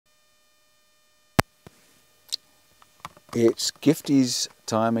It's gifties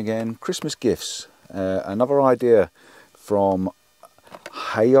time again, Christmas gifts. Another idea from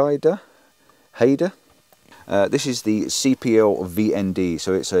Haida. This is the CPL VND,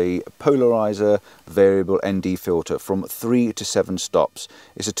 so it's a polarizer variable ND filter from 3 to 7 stops.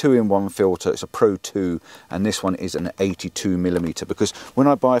 It's a 2-in-1 filter, it's a Pro 2, and this one is an 82mm, because when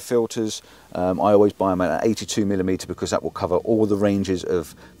I buy filters, I always buy them at 82mm because that will cover all the ranges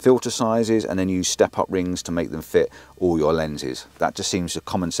of filter sizes, and then you step up rings to make them fit all your lenses. That just seems a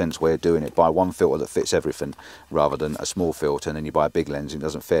common sense way of doing it. Buy one filter that fits everything rather than a small filter and then you buy a big lens and it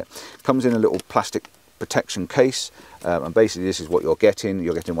doesn't fit. Comes in a little plastic protection case, and basically this is what you're getting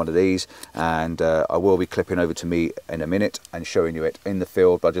one of these, and I will be clipping over to me in a minute and showing you it in the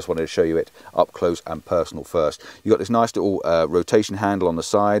field, but I just wanted to show you it up close and personal first. You've got this nice little rotation handle on the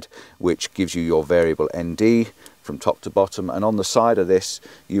side which gives you your variable ND from top to bottom, and on the side of this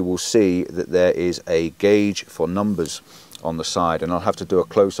you will see that there is a gauge for numbers on the side, and I'll have to do a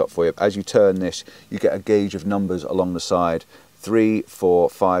close-up for you. As you turn this, you get a gauge of numbers along the side: 3, 4,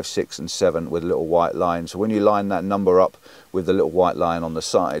 5, 6 and 7 with a little white line. So when you line that number up with the little white line on the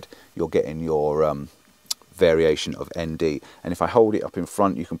side, you're getting your variation of ND. And if I hold it up in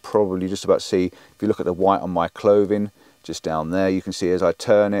front, you can probably just about see, if you look at the white on my clothing just down there, you can see as I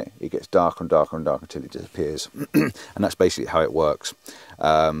turn it, it gets darker and darker and darker until it disappears. And that's basically how it works.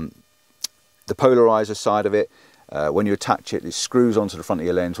 The polarizer side of it, when you attach it, it screws onto the front of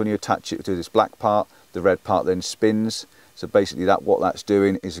your lens. When you attach it to this black part, the red part then spins. So basically what that's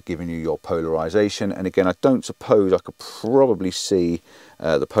doing is giving you your polarization. And again, I don't suppose I could probably see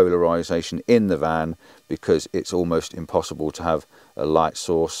the polarization in the van because it's almost impossible to have a light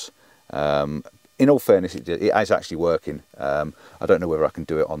source. In all fairness, it is actually working. I don't know whether I can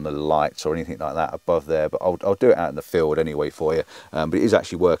do it on the lights or anything like that above there, but I'll do it out in the field anyway for you. But it is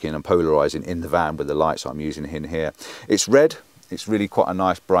actually working and polarizing in the van with the lights I'm using in here. It's red. It's really quite a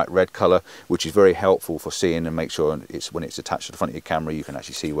nice bright red colour, which is very helpful for seeing and make sure when it's attached to the front of your camera you can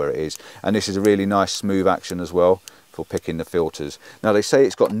actually see where it is. And this is a really nice smooth action as well for picking the filters. Now they say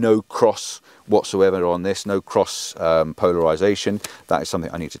it's got no cross whatsoever on this, no cross polarization. That is something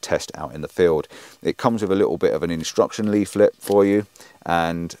I need to test out in the field. It comes with a little bit of an instruction leaflet for you,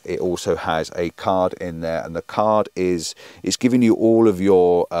 and it also has a card in there, and the card it's giving you all of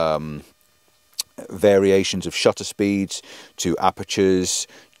your variations of shutter speeds to apertures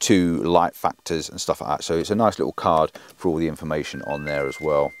to light factors and stuff like that. So it's a nice little card for all the information on there as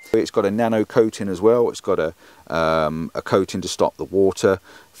well. It's got a nano coating as well. It's got a coating to stop the water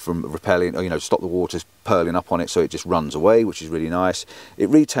from repelling, or, stop the water purling up on it, so it just runs away, which is really nice. It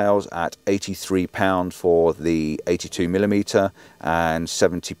retails at £83 for the 82mm and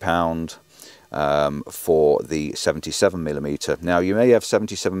 £70 for the 77mm. Now you may have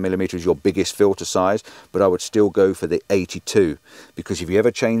 77mm as your biggest filter size, but I would still go for the 82, because if you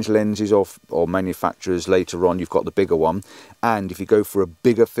ever change lenses or manufacturers later on, you've got the bigger one, and if you go for a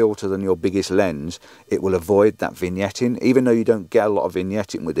bigger filter than your biggest lens, it will avoid that vignetting. Even though you don't get a lot of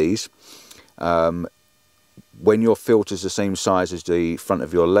vignetting with these, when your filter's the same size as the front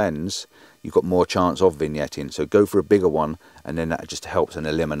of your lens, you've got more chance of vignetting. So go for a bigger one, and then that just helps and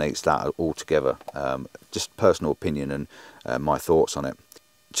eliminates that altogether. Just personal opinion and my thoughts on it.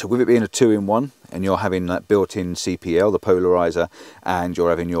 So with it being a 2-in-1, and you're having that built-in CPL, the polarizer, and you're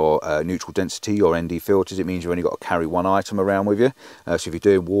having your neutral density, your ND filters, it means you've only got to carry one item around with you. So if you're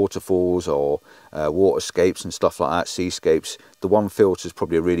doing waterfalls or waterscapes and stuff like that, seascapes, the one filter is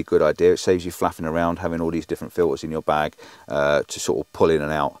probably a really good idea. It saves you flapping around having all these different filters in your bag to sort of pull in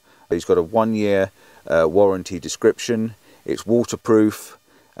and out. It's got a 1-year warranty description. It's waterproof,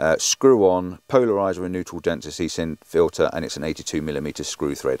 screw on, polarizer and neutral density filter, and it's an 82mm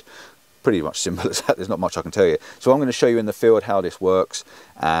screw thread. Pretty much simple as that. There's not much I can tell you. So I'm going to show you in the field how this works,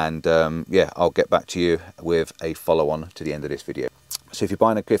 and yeah, I'll get back to you with a follow-on to the end of this video. So if you're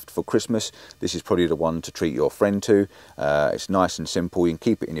buying a gift for Christmas, this is probably the one to treat your friend to. It's nice and simple. You can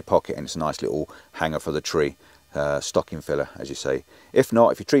keep it in your pocket, and it's a nice little hanger for the tree. Stocking filler, as you say. If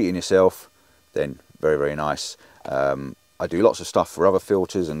not, if you're treating yourself, then very, very nice. I do lots of stuff for other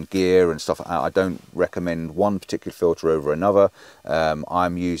filters and gear and stuff like that. I don't recommend one particular filter over another.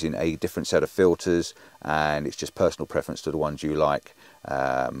 I'm using a different set of filters, and it's just personal preference to the ones you like.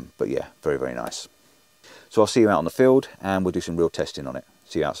 But yeah, very, very nice. So I'll see you out on the field, and we'll do some real testing on it.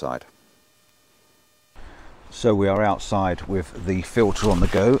 See you outside. So we are outside with the filter on the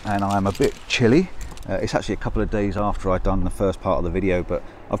go, and I'm a bit chilly. It's actually a couple of days after I've done the first part of the video, but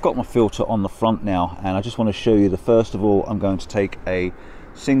I've got my filter on the front now, and I just want to show you that first of all I'm going to take a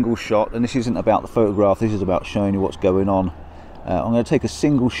single shot, and this isn't about the photograph, this is about showing you what's going on. I'm going to take a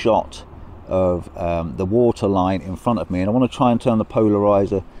single shot of the water line in front of me, and I want to try and turn the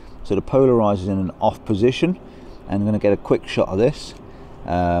polarizer so the polarizer is in an off position, and I'm going to get a quick shot of this,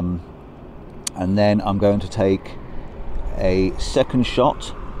 and then I'm going to take a second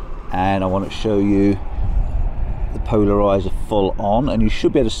shot, and I want to show you the polarizer full on, and you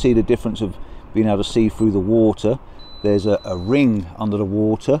should be able to see the difference of being able to see through the water. There's a ring under the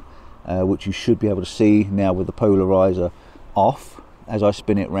water, which you should be able to see now with the polarizer off. As I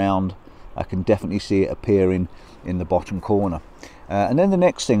spin it round, I can definitely see it appearing in the bottom corner. And then the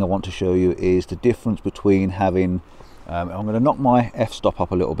next thing I want to show you is the difference between having, I'm going to knock my f-stop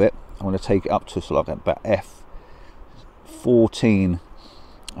up a little bit. I'm going to take it up to sort of like about f14,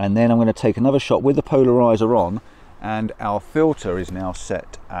 and then I'm going to take another shot with the polarizer on, and our filter is now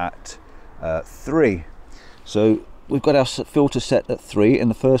set at 3. So we've got our filter set at 3, and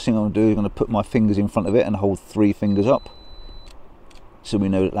the first thing I'm going to do is I'm going to put my fingers in front of it and hold 3 fingers up, so we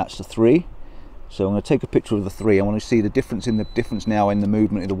know that that's the 3. So I'm going to take a picture of the 3. I want to see the difference now in the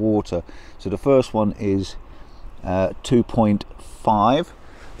movement of the water. So the first one is 2.5.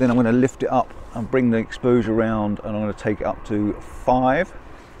 Then I'm going to lift it up and bring the exposure around, and I'm going to take it up to 5.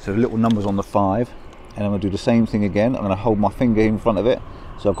 So the little numbers on the 5. And I'm going to do the same thing again. I'm going to hold my finger in front of it,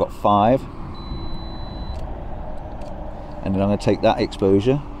 so I've got 5. And then I'm going to take that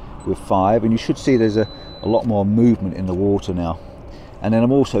exposure with 5, and you should see there's a lot more movement in the water now. And then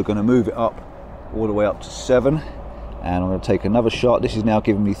I'm also going to move it up all the way up to 7, and I'm going to take another shot. This is now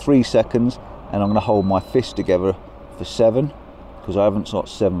giving me 3 seconds, and I'm going to hold my fist together for 7, because I haven't got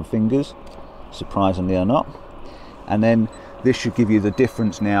 7 fingers, surprisingly or not. And then this should give you the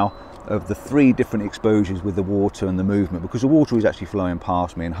difference now of the 3 different exposures with the water and the movement, because the water is actually flowing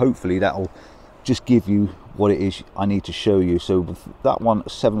past me, and hopefully that'll just give you what it is I need to show you. So with that one,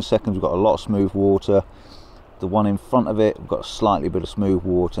 7 seconds, we've got a lot of smooth water. The one in front of it, we've got a slightly bit of smooth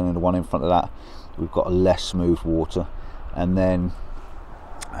water, and then the one in front of that, we've got a less smooth water. And then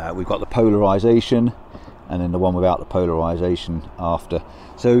we've got the polarization, and then the one without the polarization after.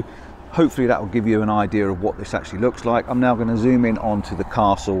 So hopefully that will give you an idea of what this actually looks like. I'm now going to zoom in onto the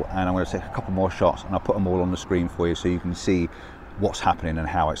castle, and I'm going to take a couple more shots, and I'll put them all on the screen for you so you can see what's happening and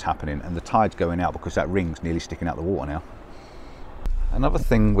how it's happening. And the tide's going out because that ring's nearly sticking out the water now. Another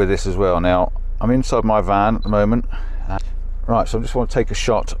thing with this as well, now I'm inside my van at the moment. Right, so I just want to take a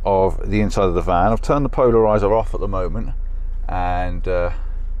shot of the inside of the van. I've turned the polarizer off at the moment, and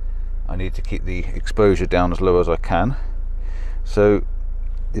I need to keep the exposure down as low as I can. So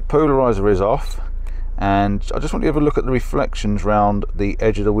the polarizer is off, and I just want you to have a look at the reflections around the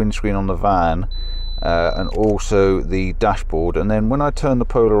edge of the windscreen on the van, and also the dashboard. And then when I turn the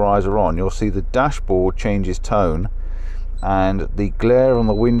polarizer on, you'll see the dashboard changes tone, and the glare on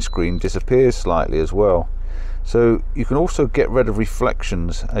the windscreen disappears slightly as well. So you can also get rid of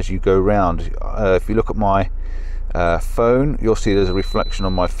reflections as you go round. If you look at my phone, you'll see there's a reflection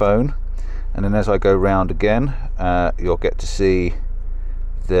on my phone, and then as I go round again, you'll get to see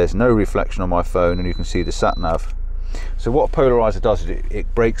there's no reflection on my phone, and you can see the sat nav. So what a polarizer does is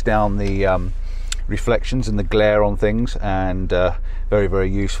it breaks down the reflections and the glare on things, and very,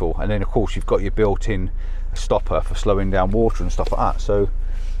 very useful. And then of course you've got your built-in stopper for slowing down water and stuff like that, so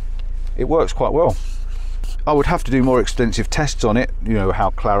it works quite well. I would have to do more extensive tests on it, you know, how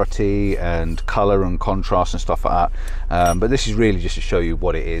clarity and color and contrast and stuff like that, but this is really just to show you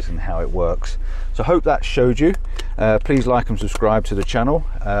what it is and how it works. So I hope that showed you. Please like and subscribe to the channel.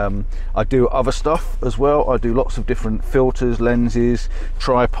 I do other stuff as well. I do lots of different filters, lenses,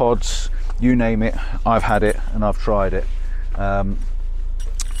 tripods, you name it, I've had it and I've tried it.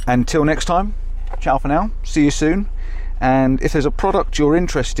 Until next time, ciao for now, see you soon. And if there's a product you're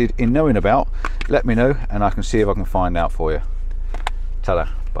interested in knowing about, let me know and I can see if I can find out for you. Ta-da,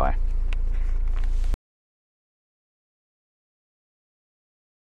 bye.